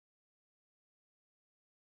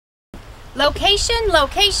Location,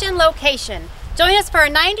 location, location. Join us for a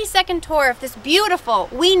 90-second tour of this beautiful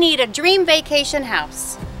We Need a Dream Vacation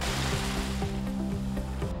house.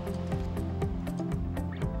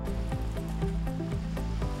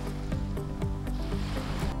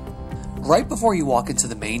 Right before you walk into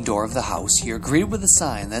the main door of the house, you're greeted with a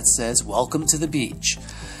sign that says, "Welcome to the beach."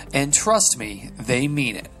 And trust me, they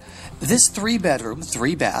mean it. This 3-bedroom,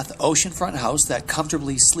 3-bath, oceanfront house that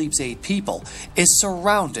comfortably sleeps 8 people is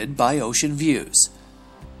surrounded by ocean views.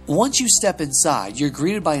 Once you step inside, you're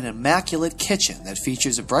greeted by an immaculate kitchen that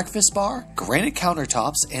features a breakfast bar, granite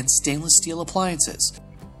countertops, and stainless steel appliances.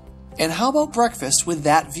 And how about breakfast with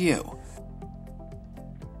that view?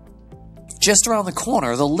 Just around the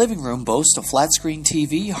corner, the living room boasts a flat-screen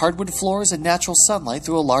TV, hardwood floors, and natural sunlight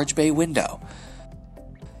through a large bay window.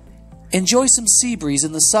 Enjoy some sea breeze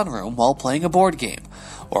in the sunroom while playing a board game,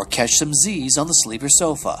 or catch some Z's on the sleeper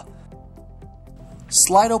sofa.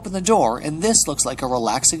 Slide open the door, and this looks like a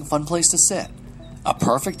relaxing, fun place to sit. A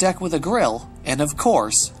perfect deck with a grill, and of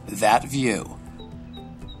course, that view.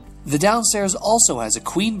 The downstairs also has a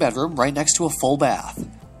queen bedroom right next to a full bath.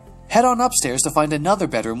 Head on upstairs to find another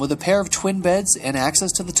bedroom with a pair of twin beds and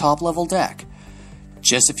access to the top-level deck.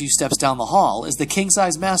 Just a few steps down the hall is the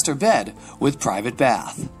king-size master bed with private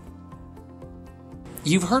bath.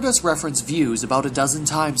 You've heard us reference views about a dozen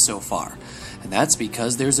times so far, and that's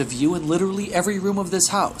because there's a view in literally every room of this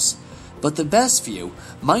house. But the best view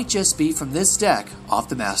might just be from this deck off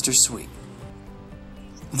the master suite.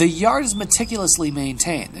 The yard is meticulously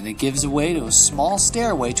maintained, and it gives way to a small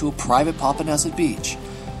stairway to a private Papaneset beach.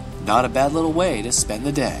 Not a bad little way to spend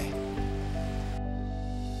the day.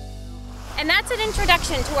 And that's an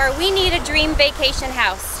introduction to our We Need a Dream Vacation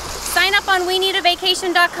house. Sign up on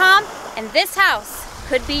WeNeedaVacation.com and this house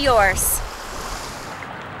could be yours.